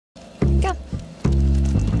Go.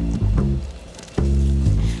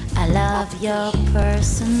 I love your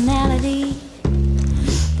personality,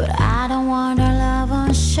 but I don't want our love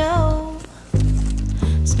on show.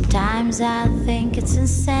 Sometimes I think it's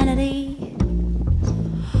insanity,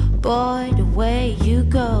 boy, the way you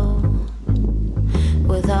go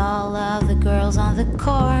with all of the girls on the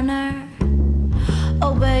corner.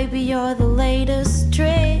 Oh baby, you're the latest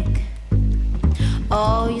trick.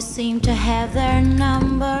 Oh, you seem to have their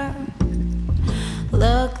number.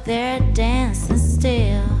 Look, they're dancing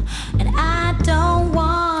still, and I don't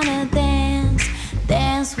wanna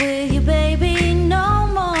dance with you, baby, no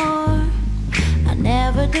more. I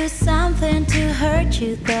never do something to hurt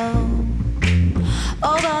you though.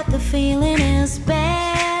 Oh, but the feeling is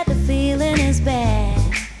bad, the feeling is bad.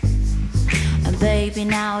 And baby,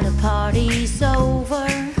 now the party's over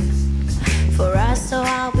for us, so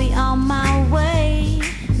I'll be on my way.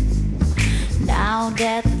 Now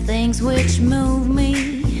that the things which move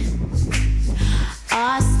me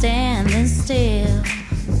are standing still,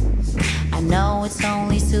 I know it's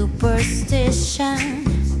only superstition,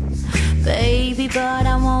 baby, but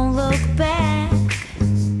I won't look back.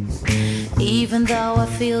 Even though I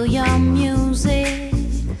feel your music,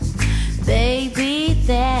 baby,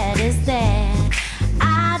 that is that.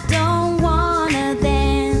 I don't wanna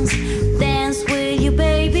dance with you,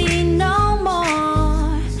 baby, no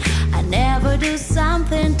more. I never do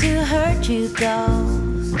something to hurt you though.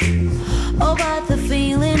 Oh, but the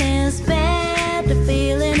feeling is bad, the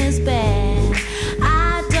feeling is bad.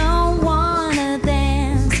 I don't wanna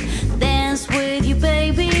dance with you,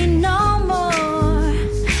 baby, no more.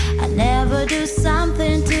 I never do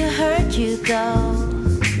something to hurt you though.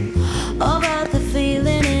 Oh, but the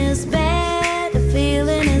feeling is bad, the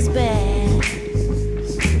feeling is bad.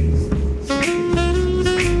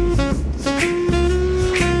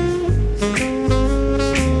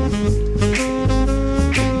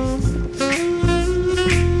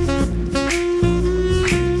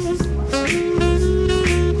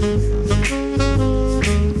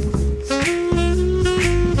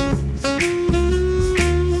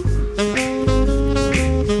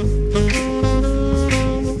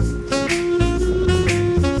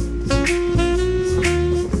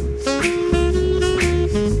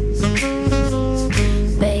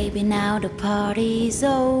 Now the party's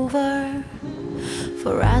over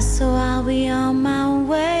for us, so I'll be on my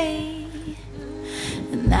way.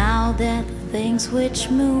 And now that the things which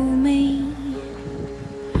move me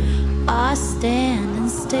are standing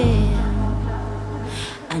still,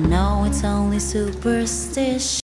 I know it's only superstition.